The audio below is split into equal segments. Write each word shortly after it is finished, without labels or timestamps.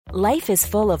Life is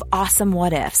full of awesome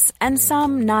what-ifs, and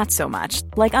some not so much,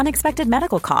 like unexpected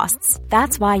medical costs.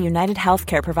 That's why United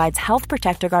Healthcare provides Health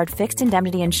Protector Guard fixed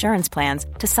indemnity insurance plans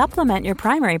to supplement your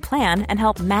primary plan and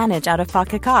help manage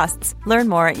out-of-pocket costs. Learn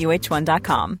more at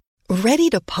uh1.com. Ready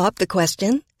to pop the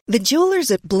question? The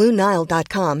jewelers at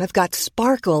BlueNile.com have got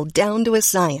sparkle down to a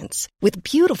science with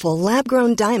beautiful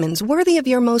lab-grown diamonds worthy of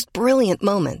your most brilliant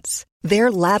moments.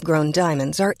 Their lab-grown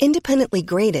diamonds are independently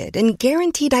graded and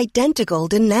guaranteed identical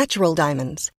to natural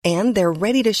diamonds, and they're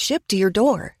ready to ship to your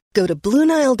door. Go to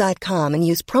BlueNile.com and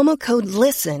use promo code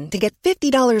LISTEN to get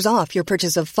 $50 off your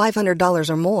purchase of $500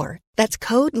 or more. That's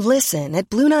code LISTEN at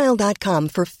BlueNile.com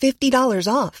for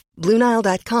 $50 off.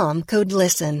 BlueNile.com, code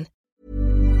LISTEN.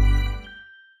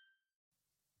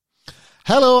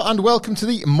 Hello and welcome to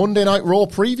the Monday Night Raw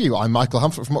preview. I'm Michael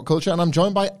Hamflett from What Culture, and I'm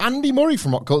joined by Andy Murray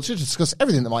from What Culture to discuss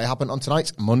everything that might happen on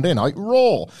tonight's Monday Night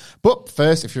Raw. But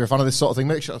first, if you're a fan of this sort of thing,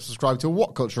 make sure to subscribe to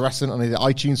What Culture Wrestling on either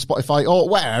iTunes, Spotify, or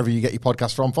wherever you get your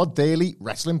podcasts from for daily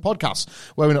wrestling podcasts,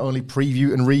 where we not only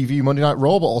preview and review Monday Night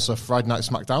Raw, but also Friday Night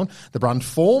SmackDown, the brand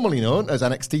formerly known as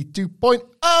NXT 2.0,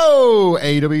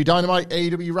 AEW Dynamite,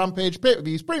 AEW Rampage,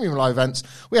 pay-per-views, premium live events.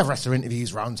 We have wrestler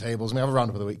interviews, roundtables, and we have a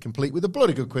roundup of the week complete with a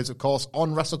bloody good quiz, of course,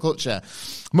 on Wrestle Culture.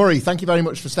 Murray, thank you very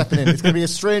much for stepping in. It's going to be a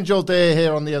strange old day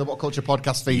here on the What Culture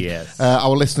podcast feed. Yes.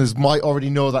 Our listeners might already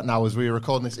know that now, as we are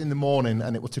recording this in the morning,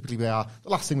 and it will typically be the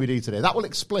last thing we do today. That will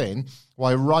explain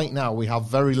why right now we have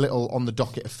very little on the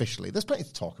docket officially. There's plenty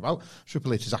to talk about.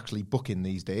 Triple H is actually booking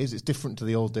these days. It's different to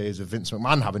the old days of Vince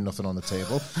McMahon having nothing on the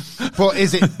table. But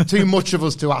is it too much of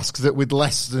us to ask that with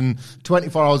less than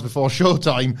 24 hours before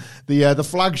showtime, the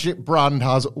flagship brand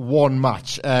has one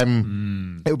match?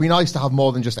 It would be nice to have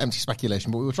more than just empty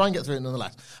speculation, but we will try and get through it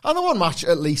nonetheless. And the one match,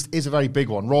 at least, is a very big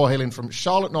one. Raw hailing from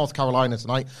Charlotte, North Carolina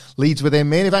tonight, leads with a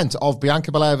main event of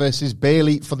Bianca Belair versus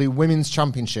Bayley for the Women's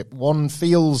Championship. One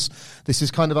feels this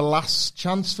is kind of a last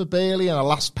chance for Bayley and a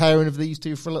last pairing of these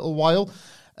two for a little while.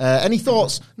 Any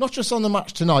thoughts, not just on the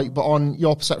match tonight, but on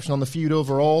your perception on the feud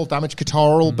overall? Damage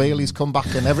Control, Bayley's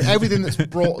comeback, and everything that's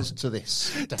brought us to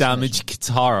this. Damage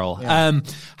Control. Yeah.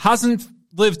 Hasn't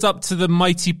lived up to the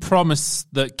mighty promise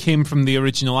that came from the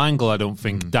original angle, I don't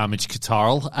think, Damage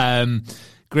Control.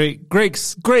 Great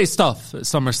stuff at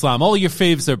SummerSlam. All your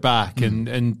faves are back,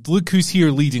 and look who's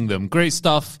here leading them. Great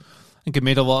stuff. I think it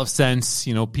made a lot of sense.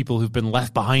 You know, people who've been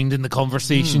left behind in the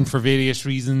conversation for various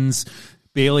reasons.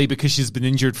 Bayley, because she's been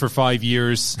injured for 5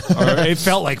 years. Or it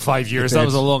felt like 5 years. That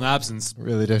was a long absence. It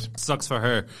really did. Sucks for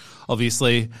her,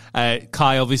 obviously.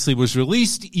 Kai obviously was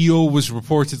released. Io was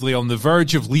reportedly on the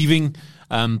verge of leaving,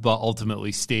 but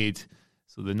ultimately stayed.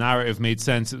 So the narrative made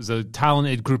sense. It was a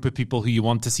talented group of people who you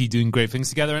want to see doing great things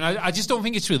together. And I just don't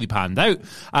think it's really panned out.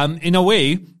 In a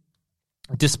way,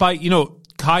 despite,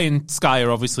 Kai and Sky are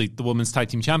obviously the Women's Tag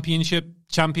Team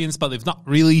champions, but they've not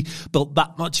really built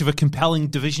that much of a compelling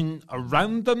division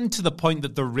around them to the point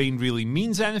that their reign really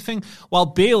means anything. While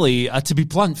Bayley, to be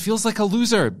blunt, feels like a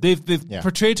loser. They've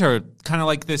portrayed her kind of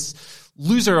like this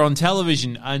loser on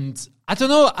television, and I don't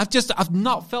know, I've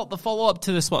not felt the follow-up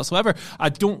to this whatsoever. I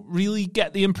don't really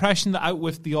get the impression that out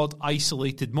with the odd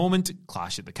isolated moment,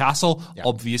 Clash at the Castle,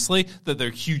 obviously, that they're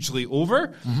hugely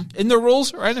over in their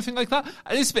roles or anything like that.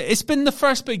 And it's been the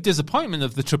first big disappointment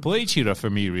of the Triple H era for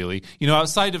me, really.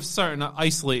 Outside of certain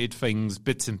isolated things,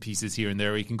 bits and pieces here and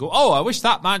there, where you can go, oh, I wish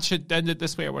that match had ended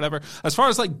this way or whatever. As far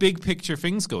as like big picture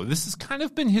things go, this has kind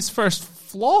of been his first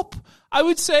flop, I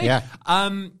would say. Yeah.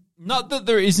 Not that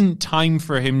there isn't time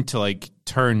for him to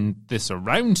turn this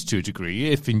around to a degree,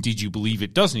 if indeed you believe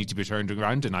it does need to be turned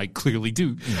around, and I clearly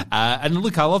do. And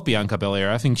look, I love Bianca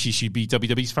Belair. I think she should be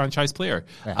WWE's franchise player.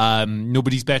 Yeah.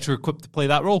 Nobody's better equipped to play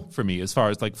that role for me as far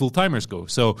as full-timers go.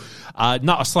 So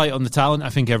not a slight on the talent.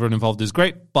 I think everyone involved is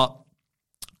great, but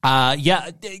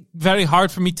very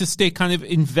hard for me to stay kind of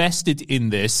invested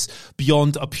in this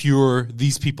beyond a pure,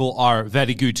 these people are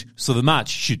very good, so the match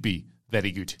should be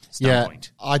very good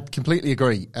standpoint. Yeah, I completely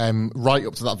agree. Right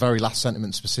up to that very last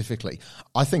sentiment specifically,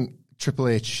 I think Triple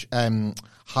H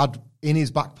had in his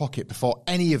back pocket, before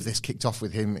any of this kicked off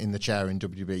with him in the chair in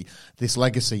WWE, this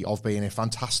legacy of being a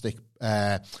fantastic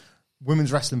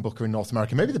women's wrestling booker in North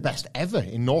America, maybe the best ever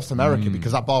in North America,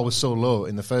 because that bar was so low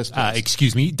in the first place.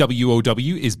 Excuse me, WOW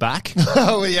is back.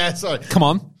 Oh, yeah, sorry. Come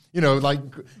on.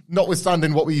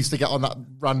 Notwithstanding what we used to get on that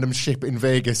random ship in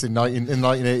Vegas in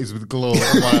 1980s with Glow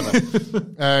and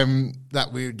whatever.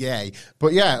 That weird gay.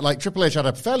 But yeah, Triple H had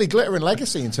a fairly glittering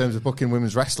legacy in terms of booking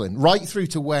women's wrestling, right through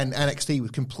to when NXT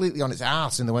was completely on its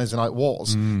ass in the Wednesday Night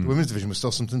Wars. The women's division was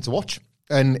still something to watch.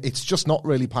 and it's just not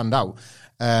really panned out.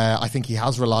 I think he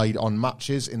has relied on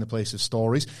matches in the place of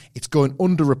stories. It's going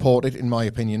underreported, in my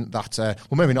opinion, that, well,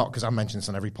 maybe not, because I mention this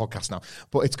on every podcast now,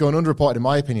 but it's going underreported, in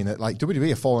my opinion, that like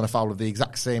WWE are falling afoul of the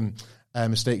exact same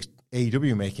mistakes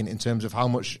AEW making in terms of how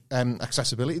much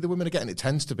accessibility the women are getting. It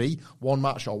tends to be one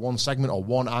match or one segment or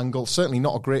one angle, certainly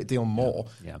not a great deal more.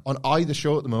 Yeah. On either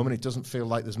show at the moment, it doesn't feel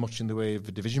like there's much in the way of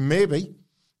a division. Maybe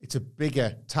it's a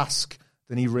bigger task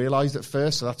than he realised at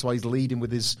first, so that's why he's leading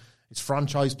with his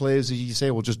franchise players, as you say,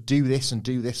 will just do this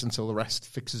until the rest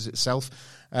fixes itself.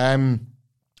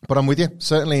 But I'm with you,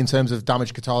 certainly in terms of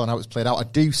Damage Qatar and how it's played out. I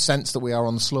do sense that we are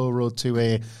on the slow road to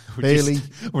a Bayley.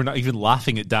 We're not even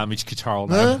laughing at Damage Qatar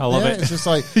now. I love it. It's just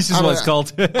like, this is what it's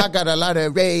called. I got a lot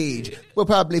of rage. We'll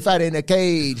probably fight in a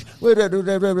cage. This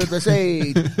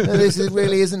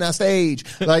really isn't our stage.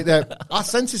 Like, I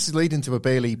sense this is leading to a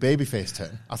Bayley babyface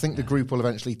turn. I think the group will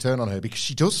eventually turn on her because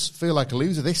she does feel like a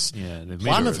loser. This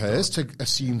plan of hers to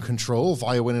assume control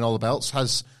via winning all the belts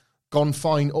has gone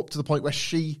fine up to the point where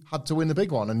she had to win the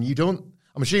big one. And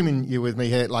I'm assuming you're with me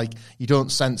here, like, you don't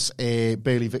sense a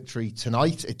Bayley victory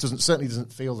tonight. It certainly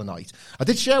doesn't feel the night. I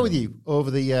did share with you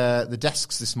over the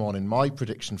desks this morning my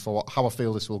prediction for how I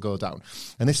feel this will go down.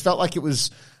 And this felt like it was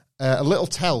a little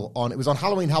tell on, it was on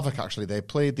Halloween Havoc, actually. They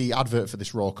played the advert for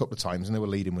this Raw a couple of times and they were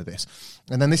leading with this.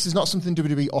 And then this is not something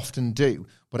WWE often do,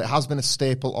 but it has been a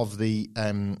staple of the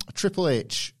Triple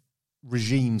H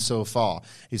regime so far,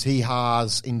 is he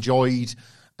has enjoyed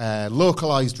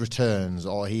localized returns,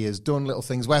 or he has done little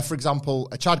things where, for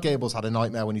example, Chad Gable's had a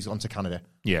nightmare when he's gone to Canada,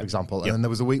 for example, and then there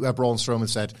was a week where Braun Strowman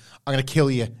said, I'm going to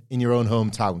kill you in your own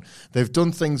hometown. They've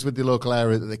done things with the local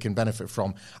area that they can benefit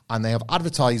from, and they have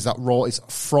advertised that Raw is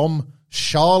from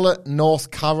Charlotte,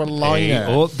 North Carolina.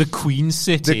 Hey, the Queen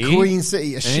City. The Queen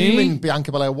City. Assuming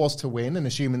Bianca Belair was to win, and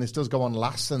assuming this does go on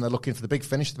last, and they're looking for the big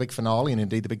finish, the big finale, and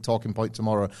indeed the big talking point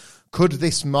tomorrow, could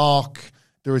this mark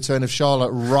the return of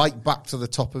Charlotte right back to the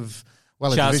top of,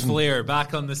 well, Chaz Flair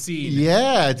back on the scene.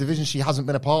 Yeah, a division she hasn't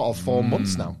been a part of for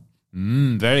months now.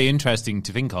 Very interesting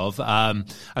to think of. And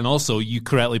also, you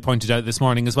correctly pointed out this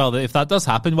morning as well that if that does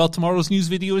hapen, well, tomorrow news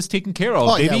video is taken care of.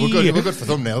 Oh, yeah, we're good for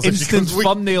thumbnails. Instant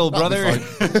thumbnail, brother.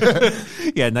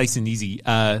 Yeah, nice and easy.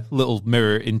 Little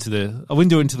mirror a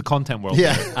window into the content world.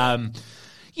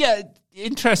 Yeah.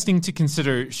 Interesting to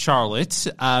consider Charlotte.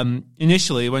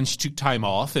 Initially, when she took time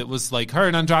off, it was like her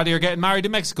and Andrade are getting married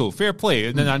in Mexico. Fair play.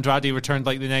 And then Andrade returned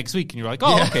like the next week, and you're like,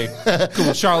 okay,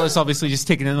 cool. Charlotte's obviously just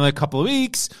taking another couple of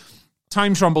weeks.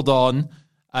 Time trumbled on.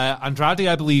 Andrade,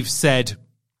 I believe, said,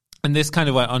 and this kind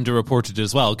of went underreported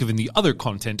as well, given the other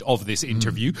content of this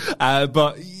interview,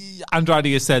 but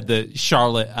Andrade has said that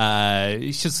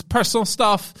Charlotte, she's personal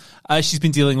stuff she's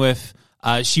been dealing with.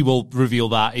 She will reveal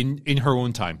that in her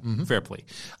own time. Fair play.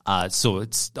 So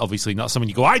it's obviously not someone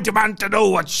you go, I demand to know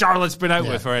what Charlotte's been out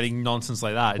with, or any nonsense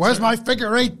like that. Where's my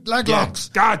figure 8 leg locks?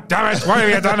 God damn it, what have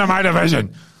you done in my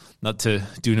division? Not to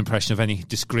do an impression of any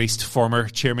disgraced former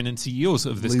chairman and CEOs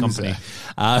of this company.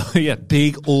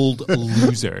 Big old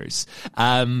losers.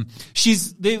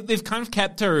 They've kind of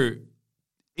kept her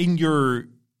in your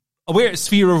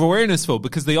sphere of awareness, though,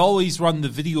 because they always run the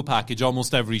video package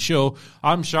almost every show.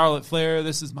 I'm Charlotte Flair,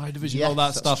 this is my division, all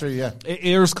that stuff. True, yeah. It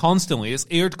airs constantly. It's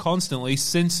aired constantly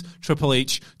since Triple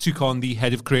H took on the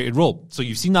head of creative role. So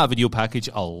you've seen that video package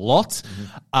a lot.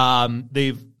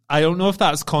 I don't know if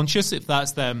that's conscious, if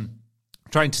that's them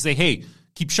trying to say, hey,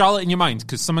 keep Charlotte in your mind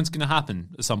because something's going to happen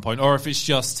at some point, or if it's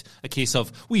just a case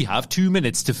of, we have 2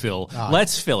 minutes to fill.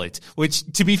 Let's fill it. Which,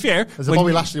 to be fair... There's a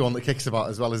Bobby Lashley one that kicks about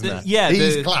as well, isn't there? Yeah.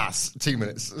 He's class, 2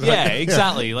 minutes. Yeah,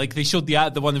 exactly. Like, they showed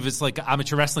the one of his, like,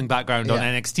 amateur wrestling background on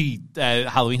NXT,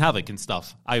 Halloween Havoc and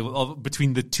stuff.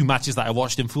 Between the 2 matches that I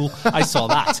watched in full, I saw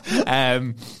that.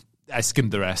 I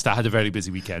skimmed the rest. I had a very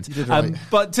busy weekend. You did right.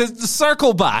 But to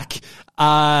circle back,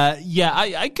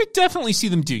 I could definitely see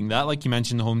them doing that. Like you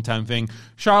mentioned, the hometown thing.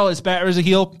 Charlotte's better as a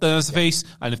heel than as a face.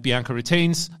 And if Bianca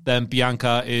retains, then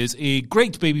Bianca is a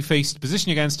great babyface to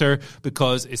position against her,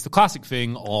 because it's the classic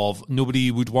thing of nobody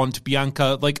would want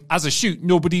Bianca, like as a shoot,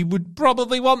 nobody would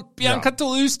probably want Bianca to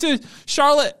lose to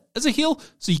Charlotte as a heel.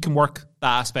 So you can work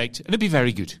that aspect and it'd be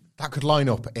very good. That could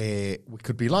we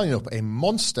could be lining up a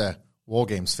monster War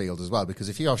Games field as well, because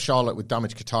if you have Charlotte with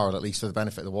Damage Qatar, at least for the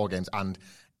benefit of the War Games, and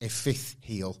a 5th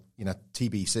heel,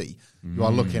 TBC, you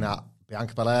are looking at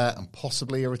Bianca Belair and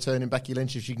possibly a returning Becky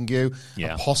Lynch if she can go,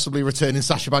 and possibly returning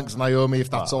Sasha Banks and Naomi if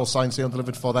that's all signed, sealed,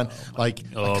 delivered for then.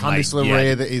 Candice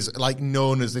LeRae that is like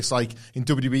known as this, like in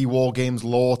WWE War Games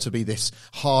lore, to be this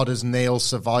hard as nails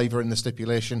survivor in the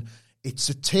stipulation. It's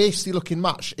a tasty looking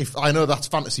match. If I know that's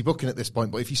fantasy booking at this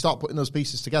point, but if you start putting those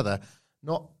pieces together,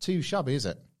 not too shabby, is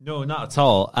it? No, not at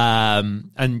all.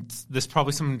 And there's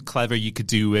probably something clever you could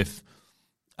do with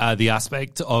the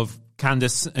aspect of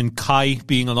Candice and Kai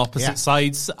being on opposite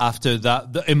sides after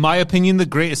that. In my opinion, the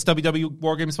greatest WWE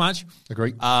War Games match.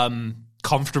 Agree.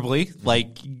 Comfortably,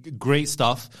 like great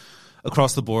stuff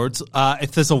across the board.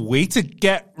 If there's a way to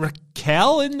get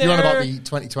Raquel in there, you're on about the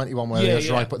 2021 where they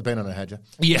try to put the bin on her head,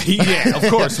 yeah, of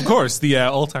course, the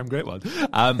all-time great one.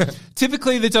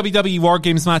 Typically, the WWE War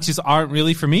Games matches aren't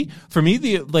really for me. For me,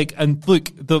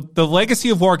 the legacy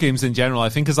of War Games in general, I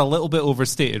think, is a little bit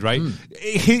overstated, right?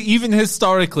 Even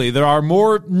historically, there are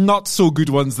more not so good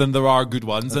ones than there are good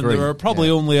ones, and there are probably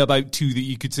only about 2 that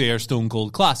you could say are Stone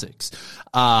Cold classics.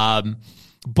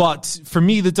 But for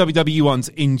me, the WWE ones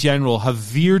in general have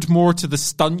veered more to the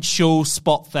stunt show,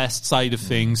 spot fest side of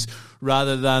things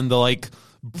rather than the like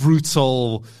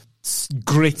brutal,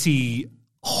 gritty,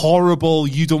 horrible,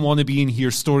 you don't want to be in here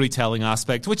storytelling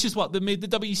aspect, which is what made the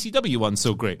WCW one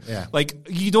so great. Yeah. Like,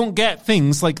 you don't get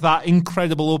things like that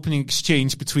incredible opening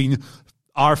exchange between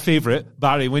our favorite,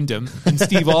 Barry Windham, and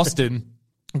Steve Austin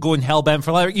going hell-bent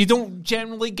for leather. You don't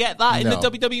generally get that in the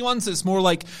WWE ones. It's more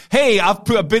like, hey, I've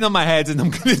put a bin on my head and I'm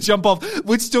going to jump off,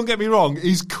 which, don't get me wrong,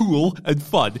 is cool and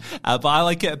fun. But I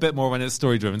like it a bit more when it's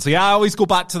story-driven. So yeah, I always go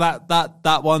back to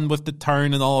that one with the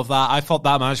turn and all of that. I thought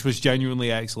that match was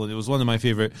genuinely excellent. It was one of my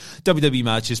favorite WWE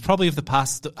matches, probably of the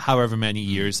past however many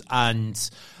years. And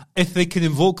if they can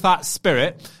invoke that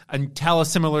spirit and tell a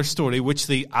similar story, which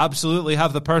they absolutely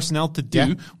have the personnel to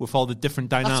do with all the different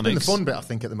dynamics. That's been the fun bit, I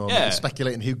think, at the moment. Yeah.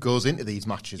 Speculating who goes into these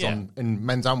matches in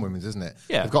men's and women's, isn't it?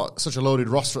 Yeah. They've got such a loaded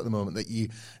roster at the moment that you,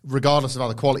 regardless of how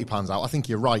the quality pans out, I think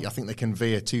you're right. I think they can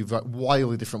veer 2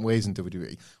 wildly different ways in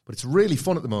WWE. But it's really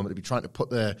fun at the moment to be trying to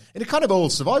put in a kind of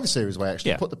old Survivor Series way,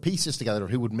 actually, put the pieces together of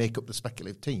who would make up the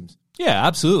speculative teams. Yeah,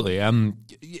 absolutely. And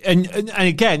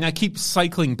again, I keep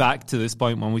cycling back to this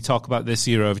point when we talk about this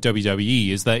era of WWE,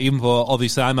 is that even though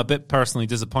obviously I'm a bit personally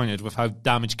disappointed with how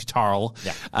damaged Catarl,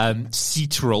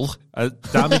 Cetril,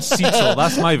 damaged Cetril,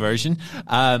 that's my version.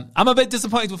 I'm a bit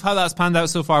disappointed with how that's panned out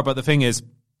so far, but the thing is,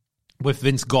 with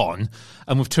Vince gone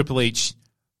and with Triple H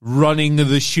running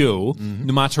the show,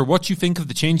 no matter what you think of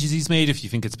the changes he's made, if you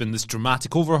think it's been this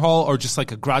dramatic overhaul or just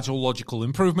like a gradual logical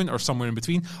improvement or somewhere in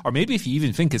between, or maybe if you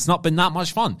even think it's not been that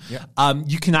much fun,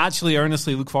 you can actually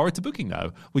earnestly look forward to booking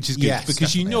now, which is good, because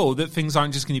definitely. You know that things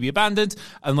aren't just going to be abandoned.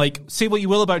 And like, say what you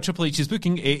will about Triple H's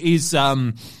booking, it is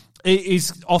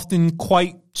often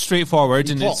quite straightforward.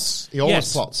 He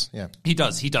always plots. Yeah, he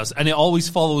does. And it always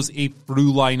follows a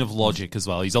through line of logic as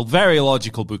well. He's a very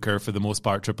logical booker for the most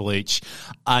part, Triple H.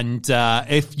 And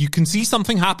if you can see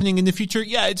something happening in the future,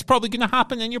 it's probably going to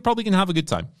happen and you're probably going to have a good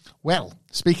time. Well,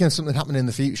 speaking of something happening in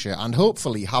the future and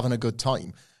hopefully having a good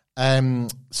time,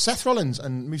 Seth Rollins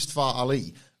and Mustafa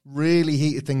Ali really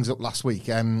heated things up last week.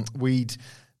 There'd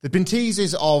been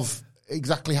teases of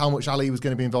exactly how much Ali was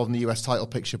going to be involved in the US title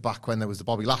picture back when there was the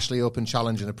Bobby Lashley Open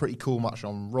Challenge and a pretty cool match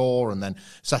on Raw, and then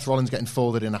Seth Rollins getting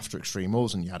folded in after Extreme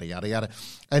Rules and yada, yada, yada.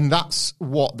 And that's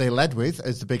what they led with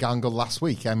as the big angle last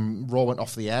week. Raw went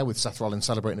off the air with Seth Rollins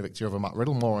celebrating a victory over Matt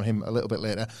Riddle. More on him a little bit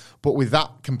later. But with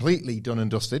that completely done and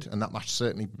dusted, and that match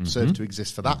certainly served to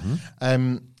exist for that,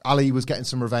 Ali was getting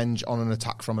some revenge on an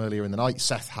attack from earlier in the night.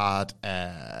 Seth had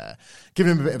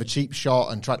given him a bit of a cheap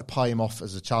shot and tried to pie him off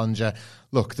as a challenger.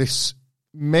 Look, this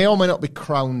may or may not be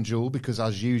crown jewel, because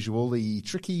as usual, the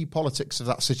tricky politics of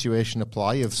that situation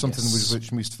apply, of something with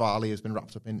which Mustafa Ali has been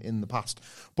wrapped up in the past.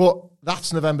 But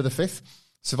that's November the 5th.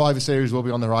 Survivor Series will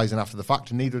be on the horizon after the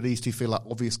fact, and neither of these two feel like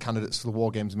obvious candidates for the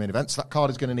War Games main event. So that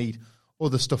card is going to need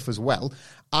other stuff as well.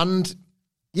 And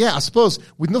yeah, I suppose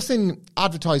with nothing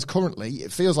advertised currently,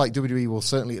 it feels like WWE will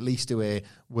certainly at least do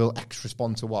will X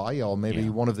respond to Y, or maybe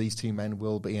one of these two men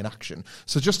will be in action.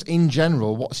 So just in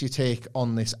general, what's your take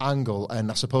on this angle? And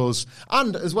I suppose,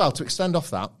 and as well, to extend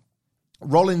off that,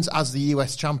 Rollins as the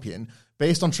US champion,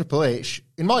 based on Triple H,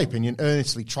 in my opinion,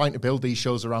 earnestly trying to build these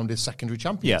shows around his secondary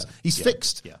champions. He's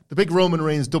fixed the big Roman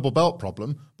Reigns double belt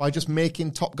problem by just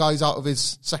making top guys out of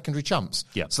his secondary champs.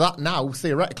 So that now,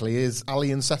 theoretically, is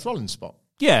Ali and Seth Rollins' spot.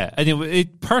 Yeah,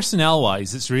 and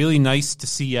personnel-wise, it's really nice to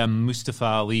see Mustafa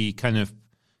Ali kind of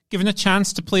given a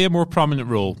chance to play a more prominent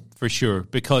role, for sure,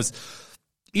 because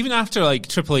even after like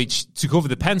Triple H took over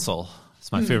the pencil,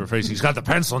 that's my favourite phrase, he's got the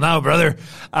pencil now, brother.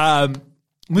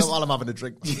 While I'm having a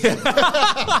drink.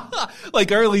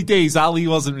 Like early days, Ali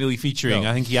wasn't really featuring.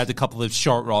 I think he had a couple of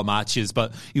short Raw matches,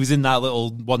 but he was in that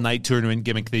little one-night tournament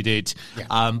gimmick they did.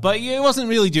 But he wasn't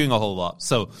really doing a whole lot.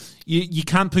 So you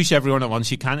can't push everyone at once.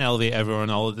 You can't elevate everyone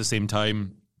all at the same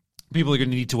time. People are going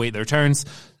to need to wait their turns.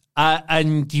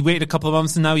 And he waited a couple of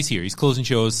months, and now he's here. He's closing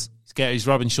shows. He's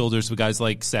rubbing shoulders with guys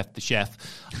like Seth the Chef,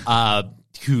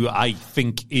 who I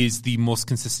think is the most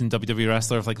consistent WWE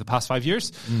wrestler of like the past 5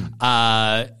 years.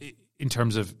 In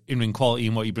terms of in-ring quality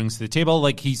and what he brings to the table.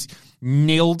 Like, he's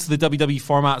nailed the WWE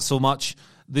format so much.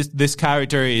 This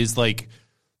character is like,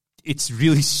 it's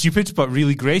really stupid but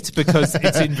really great because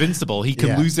it's invincible. He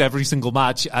can lose every single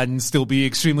match and still be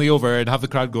extremely over and have the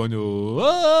crowd going,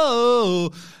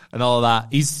 oh, and all of that.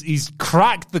 He's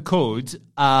cracked the code,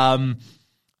 and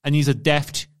he's a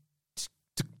deft,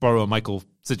 to borrow a Michael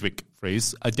Sidgwick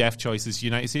phrase, a deft choice as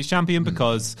United States champion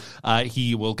because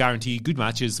he will guarantee good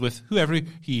matches with whoever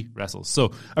he wrestles.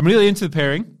 So I'm really into the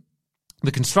pairing,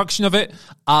 the construction of it.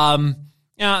 A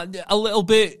little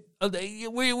bit.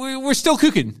 We're still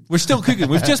cooking. We're still cooking.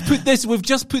 We've just put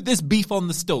this beef on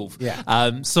the stove.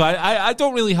 Yeah. So I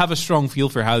don't really have a strong feel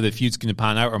for how the feud's going to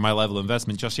pan out or my level of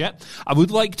investment just yet. I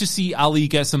would like to see Ali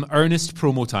get some earnest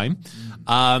promo time.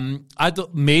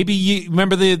 Maybe you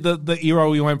remember the era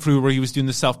we went through where he was doing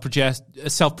the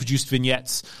self-produced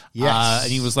vignettes. Yes.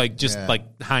 And he was like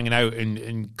like hanging out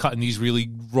and cutting these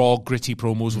really raw, gritty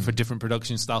promos with a different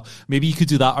production style. Maybe he could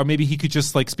do that, or maybe he could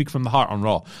just like speak from the heart on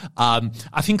Raw.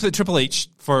 I think that Triple H,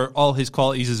 for all his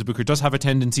qualities as a booker, does have a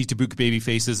tendency to book baby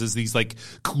faces as these like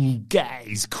cool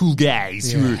guys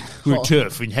who are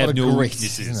tough and have no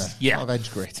weaknesses. Yeah, a lot of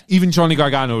edge grit. Even Johnny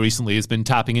Gargano recently has been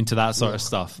tapping into that sort of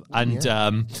stuff, and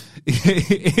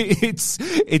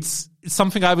it's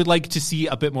something I would like to see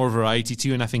a bit more variety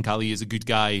to, and I think Ali is a good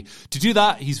guy to do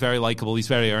that. He's very likable. He's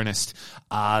very earnest.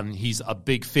 He's a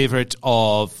big favorite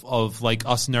of like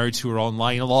us nerds who are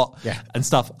online a lot and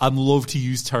stuff. I love to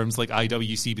use terms like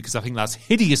IWC because I think that's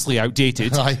hideously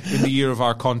outdated in the year of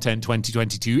our content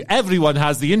 2022. Everyone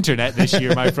has the internet this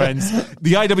year, my friends.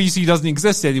 The IWC doesn't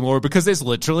exist anymore because it's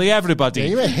literally everybody. Yeah,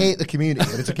 you may hate the community,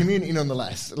 but it's a community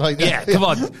nonetheless.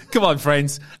 Come on,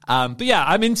 friends. But yeah,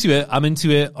 I'm into it. I'm into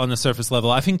it on a surface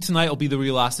level. I think tonight will be the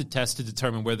real acid test to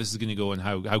determine where this is going to go and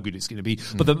how good it's going to be.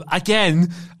 But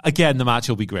again, the match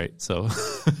will be great. So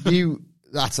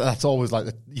that's always like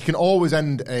you can always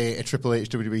end a Triple H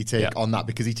WWE take on that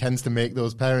because he tends to make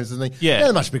those pairings and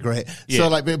the match will be great. So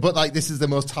but this is the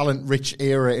most talent rich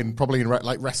era in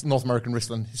North American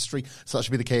wrestling history. So that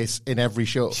should be the case in every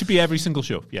show. Should be every single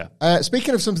show. Yeah.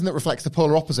 Speaking of something that reflects the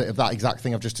polar opposite of that exact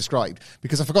thing I've just described,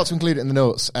 because I forgot to include it in the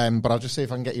notes, but I'll just see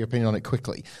if I can get your opinion on it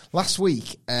quickly. Last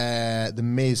week, The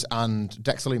Miz and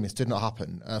Dexter Lumis did not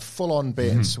happen. Full on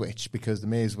bait and switch because The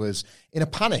Miz was in a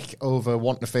panic over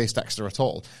wanting to face Dexter at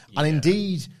all. And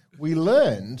indeed, we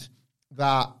learned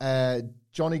that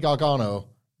Johnny Gargano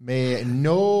may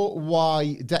know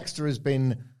why Dexter has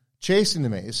been chasing The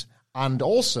Miz and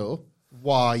also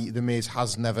why The Miz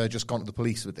has never just gone to the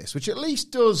police with this, which at least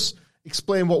does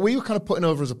explain what we were kind of putting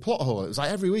over as a plot hole. It was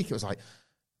like every week it was like,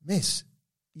 Miz,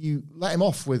 you let him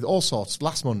off with all sorts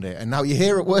last Monday and now you're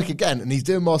here at work again and he's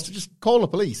doing more to just call the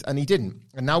police, and he didn't.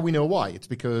 And now we know why. It's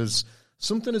because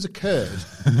something has occurred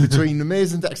between The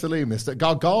Miz and Dexter Lumis that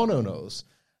Gargano knows.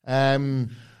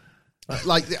 Again,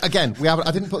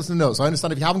 I didn't put this in the notes. So I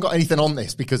understand if you haven't got anything on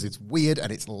this because it's weird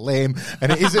and it's lame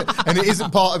and it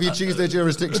isn't part of your Tuesday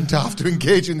jurisdiction to have to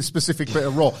engage in the specific bit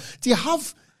of Raw. Do you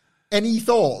have any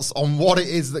thoughts on what it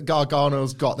is that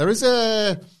Gargano's got? There is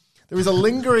a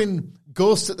lingering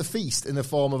ghost at the feast in the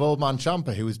form of Old Man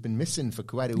Ciampa, who has been missing for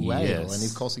quite a while. Yes. And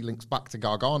of course he links back to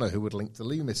Gargano, who would link to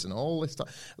Lumis and all this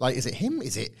stuff. Like, is it him?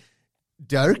 Is it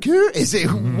darker? Is it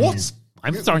what?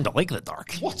 I'm starting to like the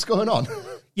dark. What's going on?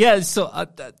 Yeah, so I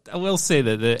will say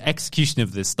that the execution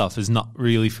of this stuff is not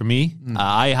really for me.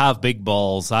 I have big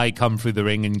balls. I come through the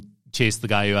ring and chase the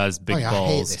guy who has big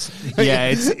balls. I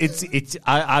hate this. it's.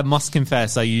 I must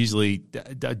confess, I usually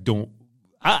don't.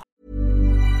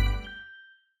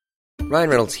 Ryan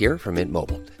Reynolds here from Mint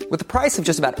Mobile. With the price of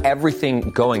just about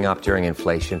everything going up during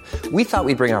inflation, we thought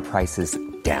we'd bring our prices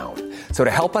down. So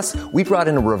to help us, we brought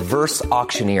in a reverse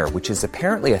auctioneer, which is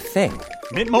apparently a thing.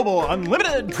 Mint Mobile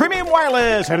Unlimited Premium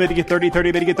Wireless. How to get 30,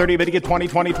 30, bit to get 30, bit to get 20,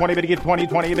 20, 20, bit to get 20,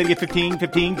 20, bit to get 15,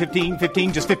 15, 15,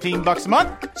 15, just $15 a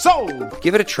month? Sold!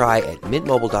 Give it a try at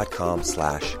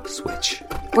mintmobile.com/switch.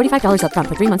 $45 up front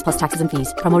for 3 months plus taxes and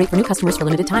fees. Promo rate for new customers for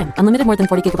limited time. Unlimited more than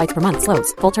 40 gigabytes per month.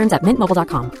 Slows full terms at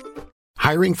mintmobile.com.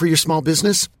 Hiring for your small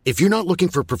business? If you're not looking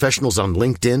for professionals on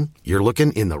LinkedIn, you're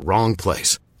looking in the wrong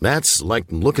place. That's like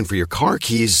looking for your car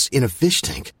keys in a fish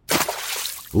tank.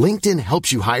 LinkedIn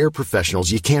helps you hire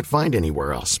professionals you can't find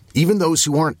anywhere else, even those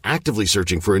who aren't actively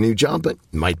searching for a new job but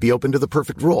might be open to the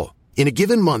perfect role. In a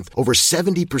given month, over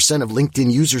 70% of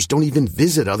LinkedIn users don't even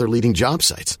visit other leading job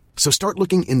sites. So start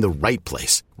looking in the right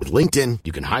place. With LinkedIn,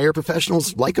 you can hire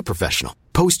professionals like a professional.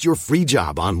 Post your free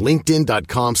job on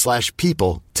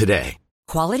linkedin.com/people today.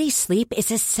 Quality sleep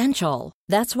is essential.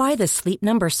 That's why the Sleep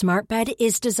Number Smart Bed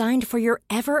is designed for your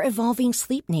ever-evolving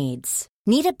sleep needs.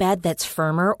 Need a bed that's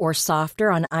firmer or softer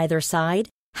on either side?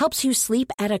 Helps you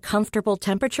sleep at a comfortable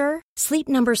temperature? Sleep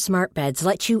Number Smart Beds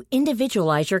let you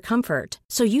individualize your comfort,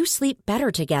 so you sleep better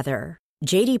together.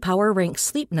 J.D. Power ranks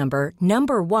Sleep Number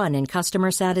number 1 in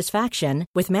customer satisfaction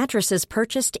with mattresses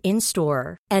purchased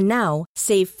in-store. And now,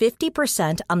 save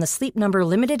 50% on the Sleep Number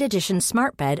Limited Edition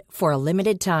Smart Bed for a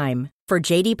limited time. For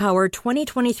J.D. Power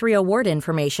 2023 award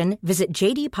information, visit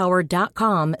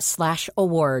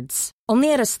jdpower.com/awards.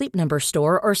 Only at a Sleep Number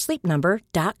store or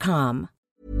sleepnumber.com.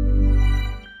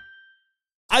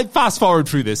 I fast forward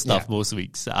through this stuff most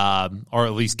weeks, or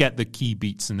at least get the key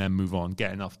beats and then move on,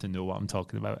 get enough to know what I'm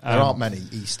talking about. There aren't many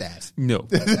Eastairs. No.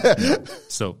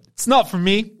 So it's not for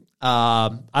me.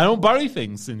 I don't bury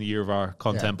things in the year of our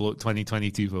content bloke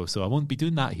 2022, though, so I won't be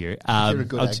doing that here. You're a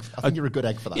good egg. I think you're a good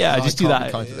egg for that. Yeah, I just do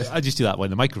that when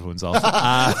the microphone's off.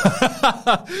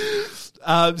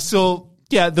 So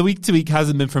yeah, the week to week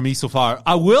hasn't been for me so far.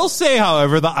 I will say,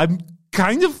 however, that I'm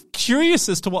kind of curious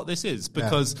as to what this is,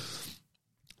 because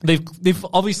They've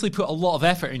obviously put a lot of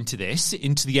effort into this,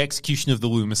 into the execution of the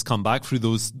Loomis comeback through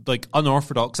those like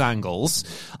unorthodox angles.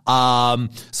 So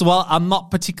while I'm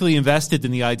not particularly invested in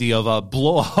the idea of a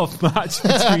blow-off match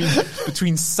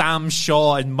between Sam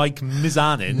Shaw and Mike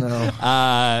Mizanin,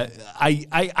 I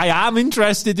am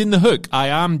interested in the hook. I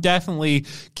am definitely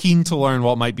keen to learn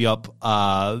what might be up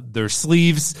their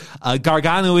sleeves.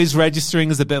 Gargano is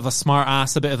registering as a bit of a smart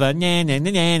ass, a bit of a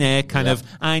kind of,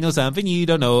 I know something you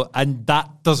don't know, and that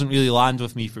doesn't really land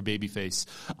with me for babyface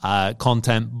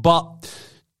content. But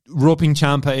roping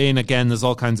Ciampa in, again, there's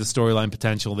all kinds of storyline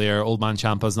potential there. Old man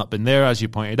Ciampa's not been there, as you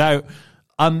pointed out.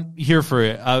 I'm here for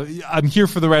it. I'm here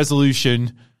for the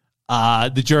resolution.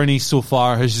 The journey so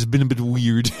far has just been a bit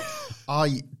weird.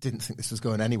 I didn't think this was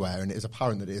going anywhere, and it is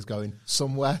apparent that it is going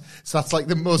somewhere. So that's like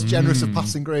the most generous of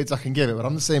passing grades I can give it. But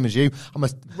I'm the same as you.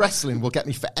 Wrestling will get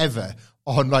me forever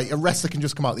on, like, a wrestler can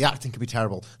just come out, the acting can be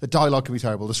terrible, the dialogue can be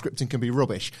terrible, the scripting can be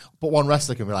rubbish, but one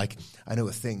wrestler can be like, I know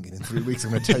a thing, and in 3 weeks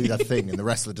I'm going to tell you that thing, and the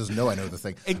wrestler doesn't know I know the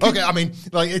thing. Okay, I mean,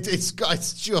 like, it's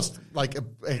just like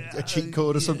a cheat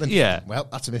code or something. Yeah. Well,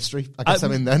 that's a mystery. I guess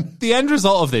I'm in then. The end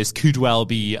result of this could well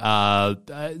be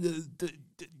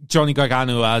Johnny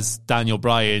Gargano as Daniel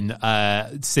Bryan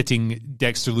sitting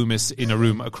Dexter Lumis in a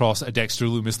room across a Dexter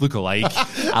Lumis lookalike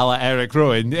a la Eric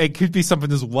Rowan. It could be something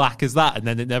as whack as that, and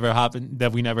then it never happened,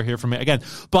 then we never hear from it again.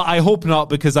 But I hope not,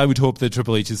 because I would hope that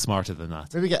Triple H is smarter than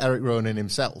that. Maybe get Eric Rowan in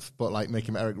himself, but like make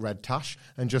him Eric Red Tash,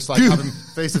 and just like have him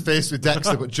face to face with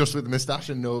Dexter, but just with the moustache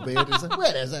and no beard. It's like,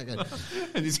 wait a second.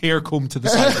 And his hair combed to the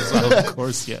side as well, of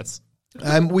course, yes.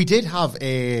 We did have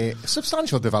a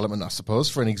substantial development, I suppose,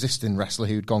 for an existing wrestler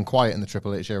who'd gone quiet in the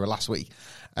Triple H era last week,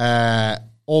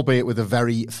 albeit with a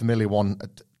very familiar one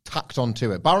tacked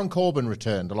onto it. Baron Corbin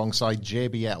returned alongside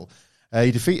JBL.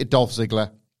 He defeated Dolph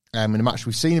Ziggler in a match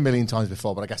we've seen a million times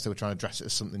before, but I guess they were trying to dress it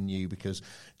as something new because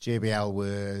JBL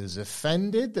was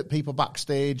offended that people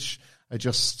backstage are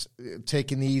just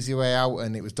taking the easy way out,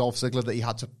 and it was Dolph Ziggler that he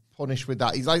had to punish with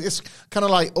that. He's like this kind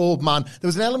of like old man. There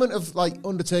was an element of like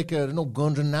Undertaker, no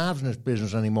guns and knives in his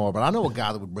business anymore, but I know a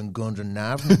guy that would bring guns and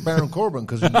knives, and Baron Corbin,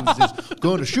 because he uses his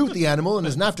gun to shoot the animal and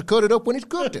his knife to cut it up when he's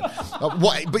cooked it. But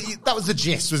that was the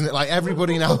gist, wasn't it? Like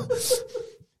everybody now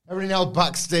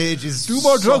backstage is do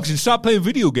more drugs and stop playing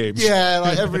video games. Yeah,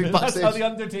 like every backstage. That's how the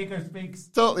Undertaker speaks.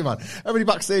 Totally, man. Everybody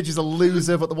backstage is a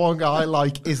loser, but the one guy I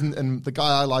like isn't, and the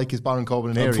guy I like is Baron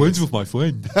Corbin. And I'm friends with my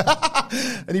friend,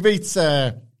 and he beats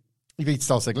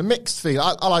Dolph Ziggler. Mixed feel.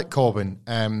 I like Corbin.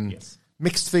 Yes.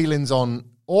 Mixed feelings on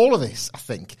all of this, I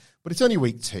think, but it's only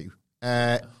week 2.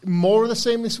 More of the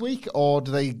same this week, or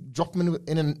do they drop him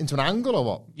into an angle, or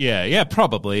what? Yeah,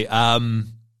 probably.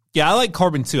 Yeah, I like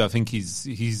Corbin too. I think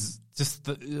he's just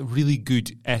a really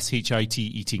good SHIT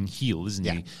eating heel, isn't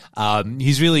he?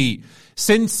 He's really,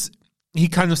 since he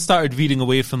kind of started veering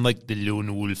away from like the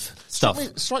lone wolf stuff.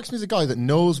 Strikes me as a guy that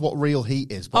knows what real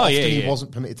heat is, but often he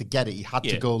wasn't permitted to get it. He had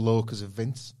to go low because of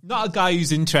Vince. Not a guy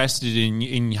who's interested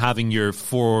in having your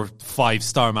 4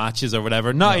 5-star matches or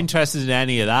whatever. Not interested in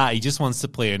any of that. He just wants to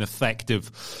play an effective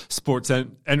sports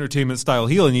entertainment style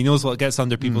heel, and he knows what gets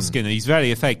under people's skin, and he's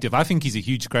very effective. I think he's a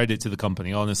huge credit to the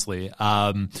company, honestly,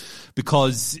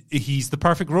 because he's the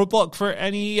perfect roadblock for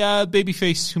any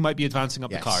babyface who might be advancing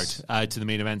up the card to the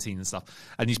main event scene and stuff.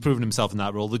 stuff. And he's proven himself in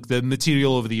that role. The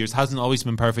material over the years hasn't always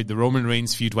been perfect. The Roman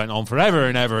Reigns feud went on forever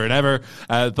and ever and ever.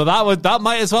 But that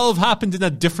might as well have happened in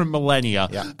a different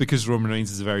millennia because Roman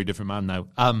Reigns is a very different man now.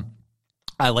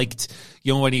 I liked,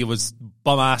 when he was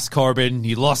bum-ass Corbin,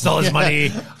 he lost all his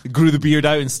money, grew the beard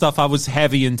out and stuff. I was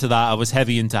heavy into that. I was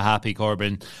heavy into Happy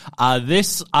Corbin.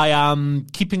 This, I am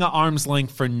keeping at arm's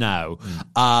length for now.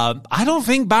 I don't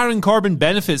think Baron Corbin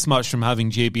benefits much from having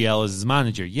JBL as his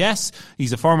manager. Yes,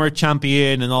 he's a former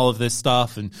champion and all of this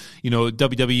stuff, and,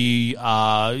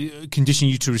 WWE condition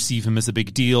you to receive him as a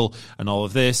big deal and all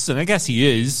of this. And I guess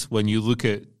he is, when you look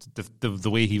at the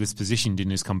way he was positioned in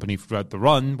his company throughout the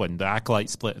run, when the Acolyte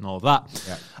split and all of that.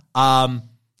 Yeah.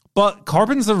 But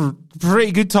Corbin's a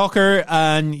pretty good talker,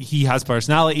 and he has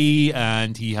personality,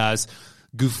 and he has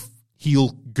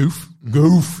heel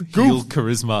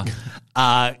charisma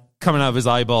coming out of his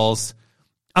eyeballs.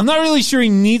 I'm not really sure he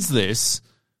needs this,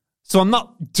 so I'm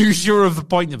not too sure of the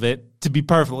point of it, to be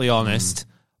perfectly honest.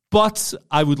 But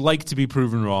I would like to be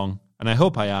proven wrong, and I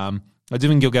hope I am. I do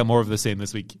think you'll get more of the same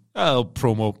this week.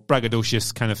 Promo,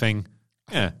 braggadocious kind of thing.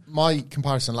 Yeah. My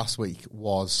comparison last week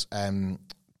was to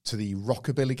the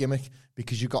Rockabilly gimmick,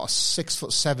 because you've got a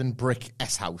 6'7" brick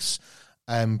S-house,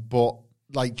 but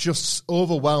just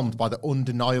overwhelmed by the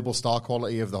undeniable star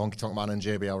quality of the Honky Tonk Man and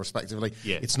JBL, respectively.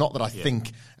 Yeah. It's not that I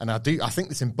think, and I think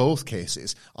this in both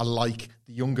cases, I like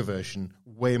the younger version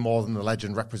way more than the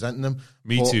legend representing them.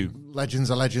 Me too. Legends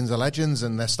are legends,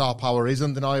 and their star power is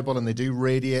undeniable, and they do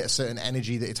radiate a certain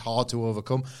energy that it's hard to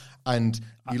overcome. And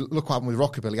you look what happened with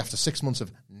Rockabilly. After 6 months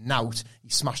of knout, he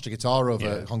smashed a guitar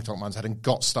over Honky Tonk Man's head and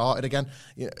got started again.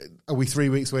 Are we 3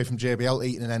 weeks away from JBL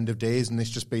eating an end of days, and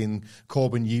this just being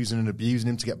Corbin using and abusing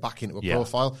him to get back into a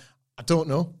profile? I don't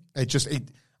know. I'm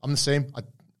the same.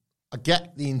 I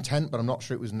get the intent, but I'm not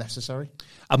sure it was necessary.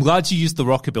 I'm glad you used the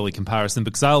Rockabilly comparison,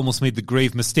 because I almost made the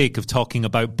grave mistake of talking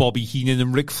about Bobby Heenan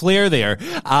and Ric Flair there.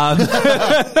 I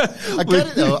get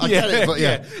it, though. I get it, but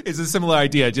yeah. It's a similar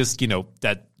idea, just,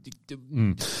 that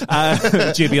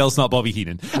JBL's not Bobby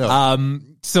Heenan. No. I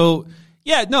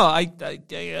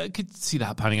could see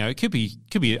that panning out. It could be.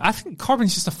 I think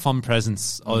Corbin's just a fun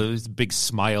presence. His big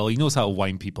smile. He knows how to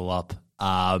wind people up.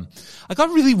 I got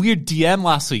a really weird DM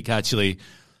last week, actually,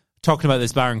 talking about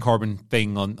this Baron Corbin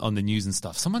thing on the news and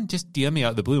stuff. Someone just DM'd me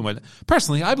out of the blue and went,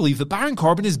 personally, I believe that Baron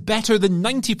Corbin is better than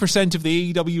 90% of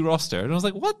the AEW roster. And I was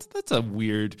like, what? That's a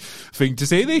weird thing to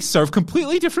say. They serve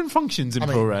completely different functions in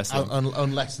pro wrestling.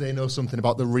 Unless they know something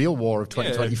about the real war of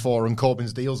 2024 and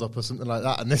Corbin's deal's up or something like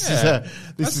that. And this is going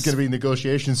to be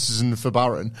negotiations season for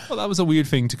Baron. Well, that was a weird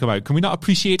thing to come out. Can we not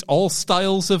appreciate all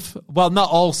styles of... Well, not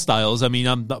all styles. I mean,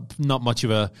 I'm not much of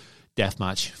a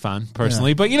deathmatch fan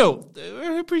personally, but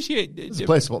I appreciate it. There's a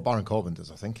place for what Baron Corbin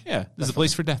does, I think. Yeah, there's a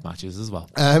place for death matches as well.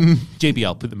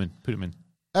 JBL, put them in.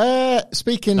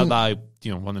 Speaking, not that I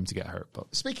want them to get hurt,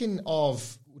 but speaking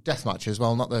of death matches,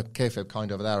 well, not the kayfabe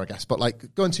kind over there, I guess, but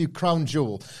going to Crown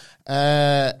Jewel,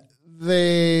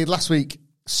 they last week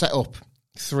set up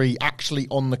 3 actually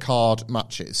on the card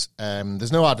matches.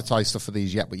 There's no advertised stuff for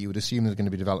these yet, but you would assume there's going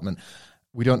to be development.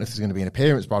 We don't know if there's going to be an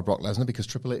appearance by Brock Lesnar, because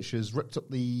Triple H has ripped up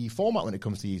the format when it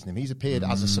comes to using him. He's appeared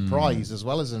as a surprise as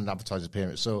well as an advertised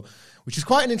appearance, which is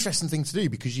quite an interesting thing to do,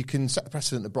 because you can set the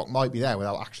precedent that Brock might be there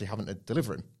without actually having to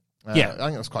deliver him. I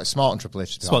think that's quite smart on Triple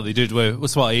H. It's what they did with,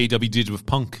 it's what AEW did with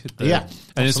Punk. And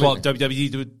it's what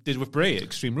WWE did with Bray at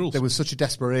Extreme Rules. There was such a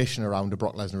desperation around a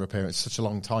Brock Lesnar appearance such a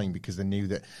long time, because they knew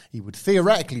that he would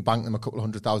theoretically bank them a couple of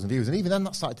 100,000 views, and even then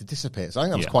that started to dissipate. So I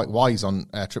think that was quite wise on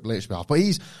Triple H's behalf. But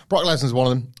Brock Lesnar's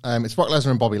one of them. It's Brock Lesnar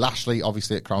and Bobby Lashley,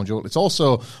 obviously, at Crown Jewel. It's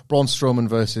also Braun Strowman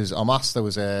versus Omos. There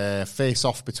was a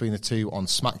face-off between the two on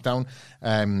SmackDown,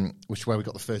 which is where we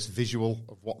got the first visual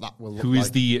of what that will look like. Who is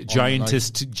the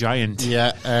giantest giant?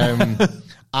 Yeah.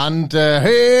 And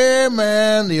hey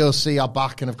man, the OC are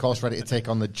back and of course ready to take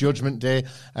on the Judgment Day.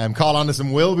 Carl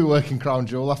Anderson will be working Crown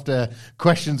Jewel after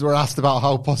questions were asked about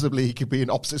how possibly he could be in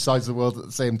opposite sides of the world at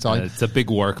the same time. It's a big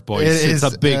work, boys. It's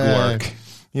a big work.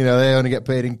 They only get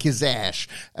paid in Kazash.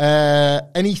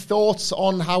 Any thoughts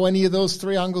on how any of those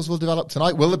 3 angles will develop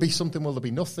tonight? Will there be something? Will there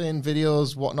be nothing?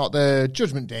 Videos, whatnot? The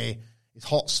Judgment Day is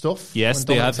hot stuff. Yes,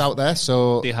 they have out there.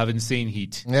 So they have insane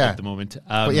heat at the moment.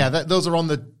 But those are on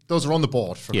the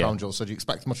board for Crown Jewel. So do you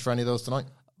expect much for any of those tonight?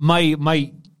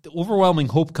 My overwhelming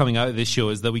hope coming out of this show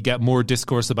is that we get more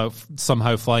discourse about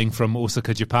somehow flying from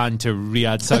Osaka, Japan to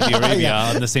Riyadh, Saudi Arabia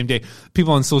on the same day.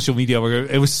 People on social media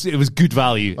it was good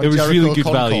value. It was Jericho really good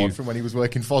Concord value from when he was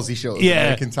working Fozzy shows in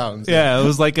American towns. Yeah, it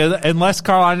was like unless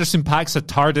Carl Anderson packs a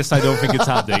TARDIS, I don't think it's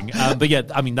happening. But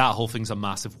that whole thing's a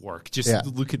massive work. Just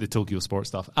look at the Tokyo Sports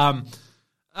stuff.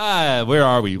 Where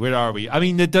are we? I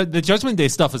mean, the Judgment Day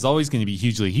stuff is always going to be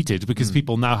hugely heated because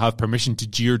people now have permission to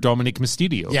jeer Dominic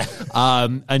Mysterio. Yeah.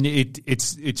 And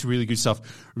it's really good stuff.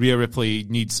 Rhea Ripley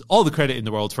needs all the credit in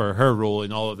the world for her role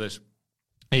in all of this.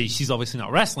 Hey, she's obviously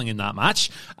not wrestling in that match,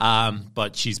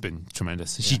 but she's been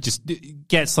tremendous. Yeah. She just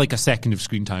gets like a second of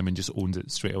screen time and just owns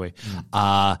it straight away.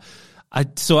 I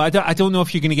don't know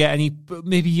if you're going to get any.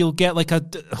 Maybe you'll get like a.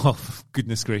 Oh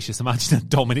goodness gracious! Imagine a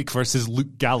Dominic versus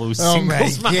Luke Gallows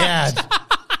singles match. God.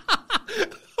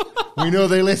 We know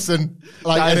they listen.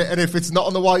 And if it's not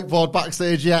on the whiteboard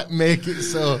backstage yet, make it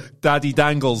so. Daddy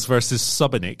Dangles versus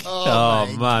Subanik. Oh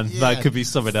man, that could be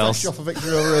something else. Fresh off a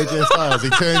victory over AJ Styles, he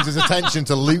turns his attention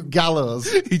to Luke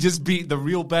Gallows. He just beat the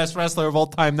real best wrestler of all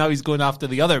time. Now he's going after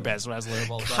the other best wrestler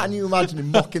of all time. Can you imagine him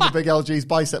mocking the big LG's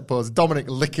bicep pose? Dominic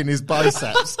licking his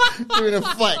biceps, doing a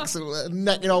flex,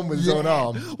 necking on with his own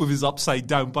arm. With his upside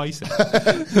down bicep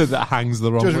that hangs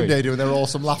the wrong Judgment way. Day doing their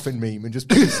awesome laughing meme and just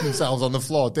pissing themselves on the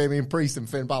floor. Damien Priest and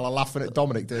Finn Balor laughing at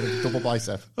Dominic doing a double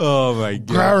bicep. Oh my God.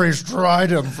 Gary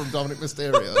Stridham from Dominic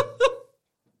Mysterio.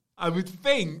 I would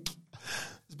think.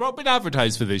 Has Brock been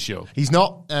advertised for this show? He's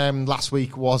not. Last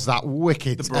week was that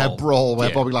wicked brawl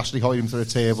where Bobby Lashley hoiked him through a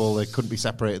table. They couldn't be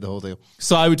separated, the whole deal.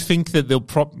 So I would think that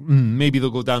maybe they'll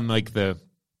go down like the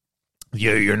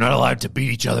you're not allowed to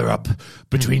beat each other up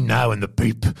between now and the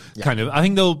peep kind of. I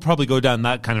think they'll probably go down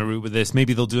that kind of route with this.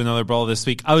 Maybe they'll do another brawl this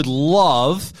week. I would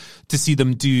love to see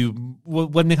them do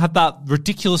when they had that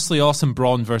ridiculously awesome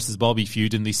Braun versus Bobby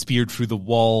feud and they speared through the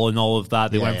wall and all of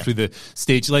that. They went through the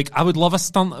stage. Like, I would love a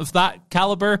stunt of that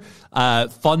caliber.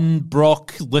 Fun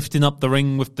Brock lifting up the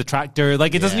ring with the tractor.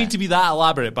 Like, it doesn't need to be that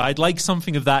elaborate, but I'd like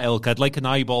something of that ilk. I'd like an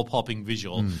eyeball popping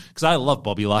visual because I love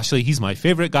Bobby Lashley. He's my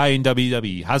favorite guy in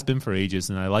WWE. Has been for ages,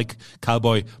 and I like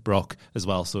Cowboy Brock as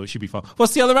well, so it should be fun.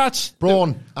 What's the other match?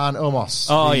 Braun and Omos.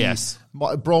 Oh, yes.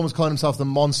 Braun was calling himself the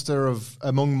monster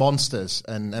among monsters,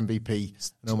 and MVP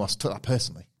and Omos took that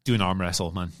personally. Do an arm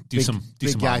wrestle, man. Do some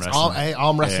guys. arm wrestling.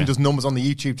 Arm wrestling does numbers on the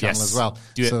YouTube channel as well.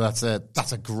 So that's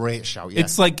a great shout. Yeah.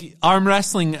 It's like arm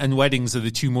wrestling and weddings are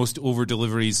the two most over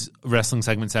deliveries wrestling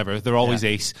segments ever. They're always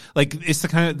ace. Like, it's the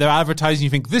kind of, they're advertising, you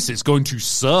think this is going to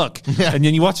suck, and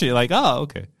then you watch it, you're like, oh,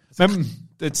 okay.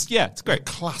 It's great.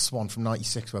 Class one from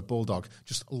 '96 where Bulldog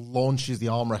just launches the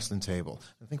arm wrestling table.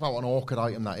 And think about what an awkward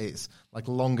item that is. Like,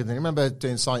 longer than, remember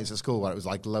doing science at school where it was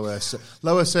like lower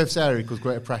surface area equals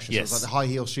greater pressure. Yes. So it's like the high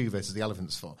heel shoe versus the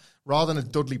elephant's foot. Rather than a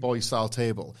Dudley Boy style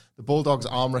table, the Bulldog's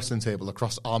arm wrestling table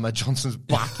across Ahmed Johnson's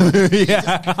back.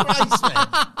 Christ, man.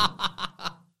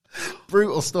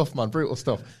 Brutal stuff, man. Brutal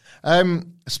stuff.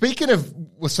 Speaking of,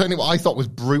 certainly what I thought was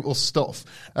brutal stuff,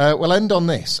 we'll end on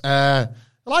this.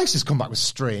 Elias has come back with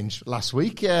strange last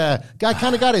week. Guy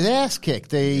kind of got his ass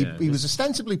kicked. He was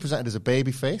ostensibly presented as a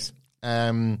babyface.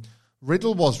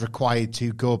 Riddle was required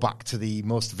to go back to the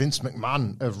most Vince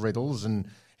McMahon of riddles and,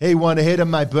 hey, want to hit him,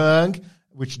 my bung?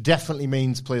 Which definitely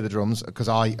means play the drums, because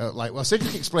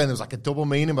Cedric explained there was like a double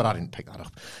meaning, but I didn't pick that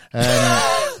up.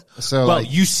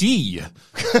 You see.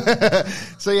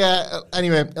 So yeah,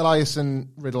 anyway, Elias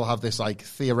and Riddle have this like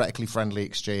theoretically friendly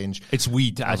exchange. It's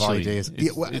weed, actually.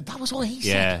 That was what he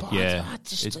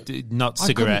said. Not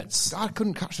cigarettes. I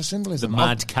couldn't catch the symbolism. The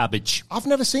mad cabbage. I've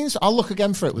never seen this. I'll look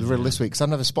again for it with Riddle this week, because I've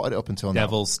never spotted it up until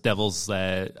now. Devil's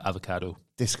avocado.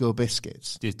 Disco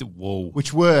biscuits. Whoa.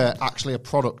 Which were actually a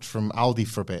product from Aldi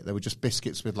for a bit. They were just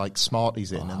biscuits with like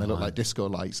Smarties in, and they looked like disco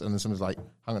lights. And then someone's like,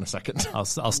 hang on a second. I'll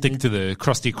stick to the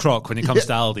Krusty Croc when it comes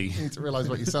to Aldi. You need to realise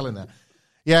what you're selling there.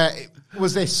 Yeah,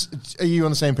 was this, are you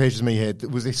on the same page as me here?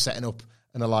 Was this setting up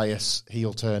an Elias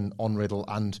heel turn on Riddle?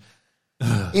 And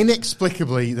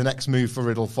inexplicably, the next move for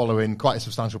Riddle following quite a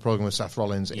substantial program with Seth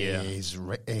Rollins is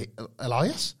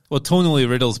Elias? Well, tonally,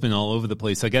 Riddle's been all over the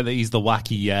place. I get that he's the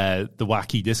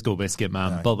wacky disco biscuit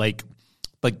man, right. But like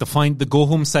the go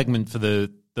home segment for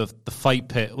the fight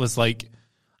pit was like,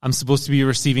 I'm supposed to be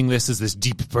receiving this as this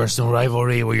deep personal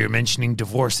rivalry where you're mentioning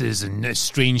divorces and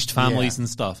estranged families and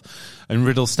stuff. And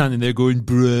Riddle's standing there going,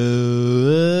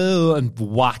 bro, and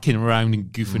whacking around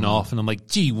and goofing off. And I'm like,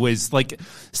 gee whiz, like,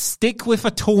 stick with a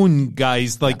tone,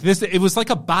 guys. Like this, it was like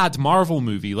a bad Marvel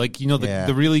movie. Like, you know,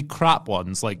 the really crap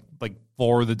ones, like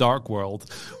For the Dark World,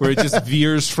 where it just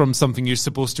veers from something you're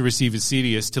supposed to receive as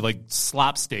serious to like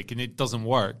slapstick, and it doesn't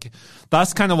work.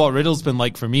 That's kind of what Riddle's been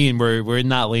like for me, and we're in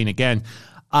that lane again.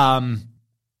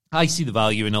 I see the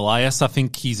value in Elias. I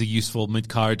think he's a useful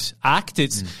mid-card act.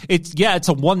 It's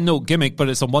a one-note gimmick, but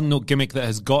it's a one-note gimmick that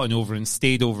has gotten over and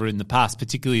stayed over in the past,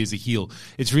 particularly as a heel.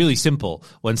 It's really simple.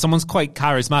 When someone's quite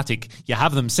charismatic, you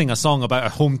have them sing a song about a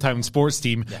hometown sports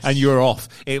team, and you're off.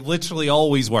 It literally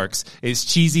always works. It's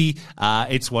cheesy,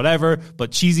 it's whatever,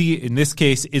 but cheesy in this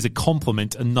case is a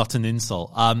compliment and not an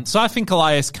insult. So I think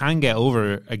Elias can get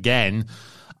over again.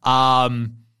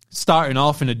 Starting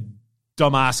off in a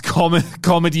dumbass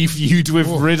comedy feud with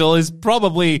Riddle is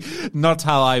probably not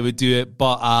how I would do it,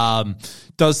 but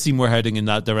does seem we're heading in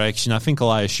that direction. I think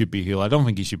Elias should be heel. I don't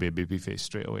think he should be a babyface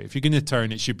straight away. If you're going to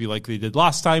turn, it should be like they did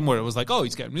last time, where it was like, oh,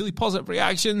 he's getting really positive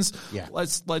reactions. Yeah.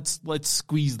 Let's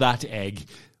squeeze that egg.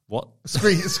 What?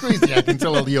 Squeeze the egg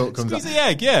until all the yolk comes out. Squeeze the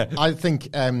egg, yeah. I think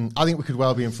we could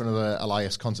well be in front of the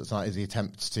Elias concert tonight as he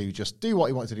attempts to just do what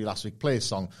he wanted to do last week, play his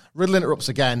song. Riddle interrupts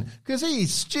again because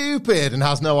he's stupid and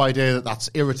has no idea that that's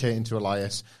irritating to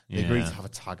Elias. They agree to have a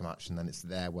tag match, and then it's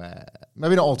there where,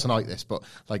 maybe not all tonight this, but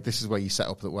like this is where you set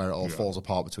up that where it all falls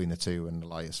apart between the two and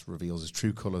Elias reveals his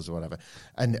true colours or whatever.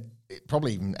 And it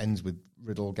probably even ends with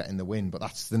Riddle getting the win, but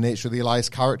that's the nature of the Elias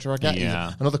character, I get.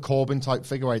 Yeah. Another Corbin type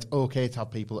figure where it's okay to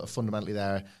have people that are fundamentally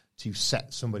there to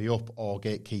set somebody up or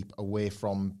gatekeep away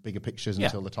from bigger pictures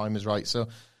until the time is right. So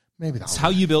maybe that's how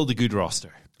you build a good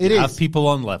roster. It is. Have people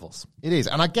on levels. It is.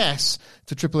 And I guess,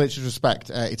 to Triple H's respect,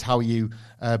 it's how you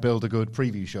build a good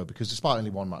preview show, because despite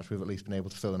only one match, we've at least been able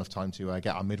to fill enough time to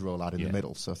get our mid-roll lad in the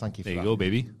middle. So thank you for that. There you go,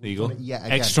 baby. There you go.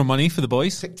 Extra money for the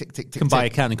boys. Tick, tick, tick, tick. Can buy a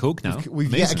can of Coke now.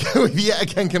 We've yet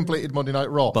again completed Monday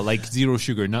Night Raw. But like zero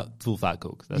sugar, not full fat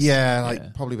Coke.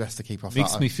 Probably best to keep off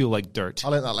Makes that. me feel like dirt. I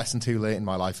learned that lesson too late in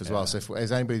my life as well. So if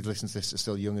anybody who listens to this is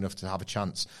still young enough to have a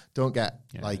chance, don't get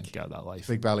get that life.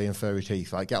 Big belly and furry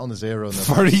teeth. Like, get on the zero. And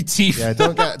furry teeth. Yeah,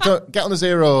 don't get on the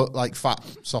zero like fat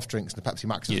soft drinks and the Pepsi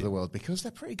Maxes of the world, because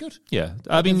they're pretty good. Yeah,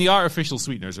 I mean the artificial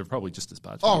sweeteners are probably just as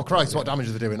bad. Oh Christ, what damage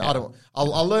are they doing? Yeah.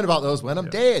 I'll learn about those when I'm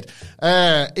dead.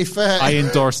 I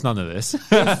endorse none of this.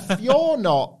 If you're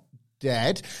not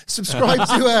dead, subscribe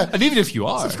to and even if you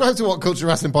are, subscribe to What Culture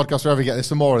Wrestling Podcast wherever you get this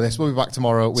for more of this. We'll be back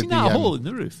tomorrow with the hole in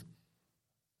the roof.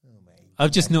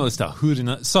 I've just noticed a hood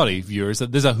in sorry, viewers,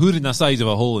 there's a hood in the size of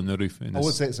a hole in the roof. I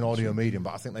would say it's an audio medium,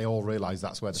 but I think they all realise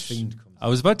that's where the Fiend comes. I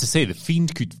was about to say the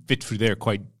Fiend could fit through there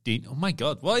quite deep. Oh my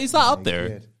God, what is that up there?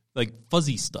 Weird. Like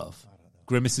fuzzy stuff. I don't know.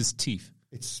 Grimace's teeth.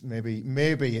 It's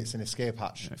maybe it's an escape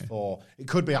hatch for. It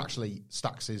could be actually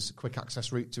Stax's quick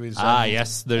access route to his.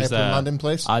 Yes, there's a landing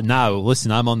place. Now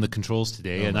listen, I'm on the controls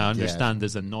today, and I understand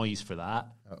there's a noise for that.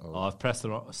 Oh, I've pressed the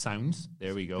wrong sounds.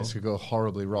 There we go. This could go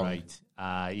horribly wrong. Right.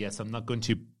 Yes, I'm not going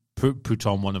to put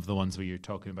on one of the ones where you're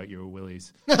talking about your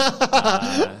willies. Where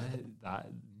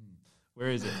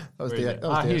is it?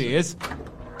 Here he is.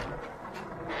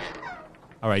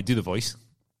 All right, do the voice.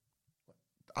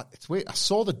 It's weird. I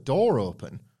saw the door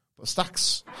open, but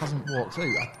Stax hasn't walked out.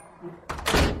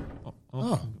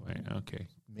 Wait, okay.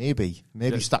 Maybe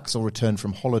Stax will return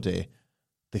from holiday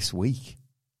this week.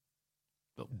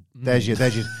 There's your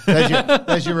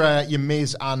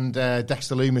Miz and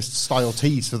Dexter Loomis style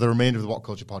tease for the remainder of the What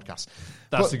Culture podcast.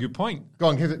 That's a good point. Go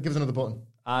on, give us another button.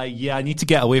 I need to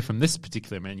get away from this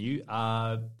particular menu.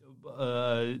 How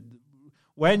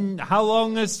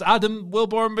long has Adam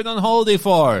Wilborn been on holiday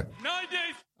for? 9 days.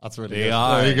 That's really good.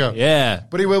 There you go. Yeah.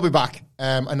 But he will be back.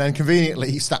 And then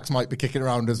conveniently, Stax might be kicking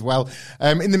around as well.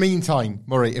 In the meantime,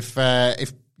 Murray, if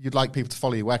you'd like people to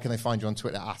follow you, where can they find you on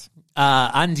Twitter at?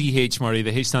 Andy H. Murray.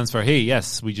 The H stands for hey.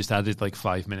 Yes, we just added like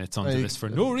 5 minutes onto this for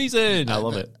no reason. I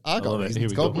love it. I got it. Here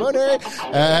we go. Money.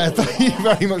 Thank you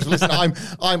very much for listening.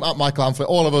 I'm at Michael Amflett.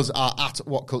 All of us are at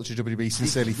What Culture WB.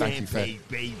 Sincerely, thank you for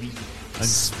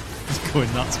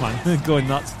going nuts, man. Going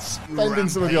nuts. Spending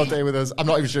some of your day with us. I'm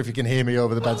not even sure if you can hear me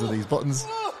over the beds of these buttons. Is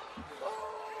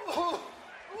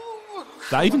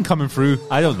that even coming through?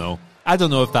 I don't know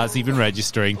if that's even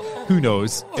registering. Who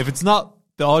knows? If it's not,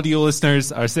 the audio listeners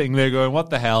are sitting there going, what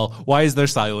the hell? Why is there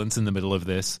silence in the middle of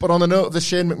this? But on the note of the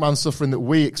Shane McMahon suffering that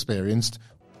we experienced,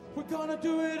 we're gonna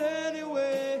do it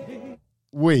anyway.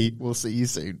 We will see you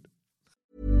soon.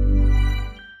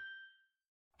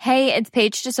 Hey, it's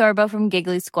Paige DeSorbo from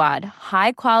Giggly Squad.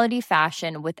 High quality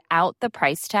fashion without the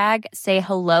price tag. Say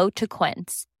hello to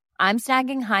Quince. I'm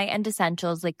snagging high-end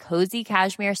essentials like cozy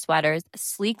cashmere sweaters,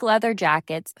 sleek leather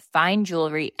jackets, fine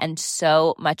jewelry, and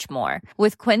so much more.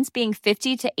 With Quince being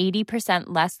 50 to 80%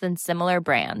 less than similar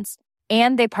brands.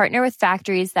 And they partner with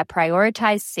factories that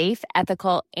prioritize safe,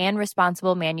 ethical, and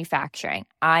responsible manufacturing.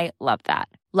 I love that.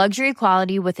 Luxury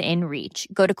quality within reach.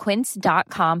 Go to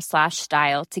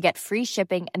quince.com/style to get free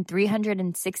shipping and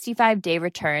 365-day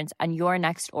returns on your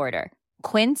next order.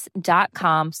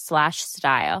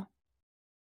 Quince.com/style.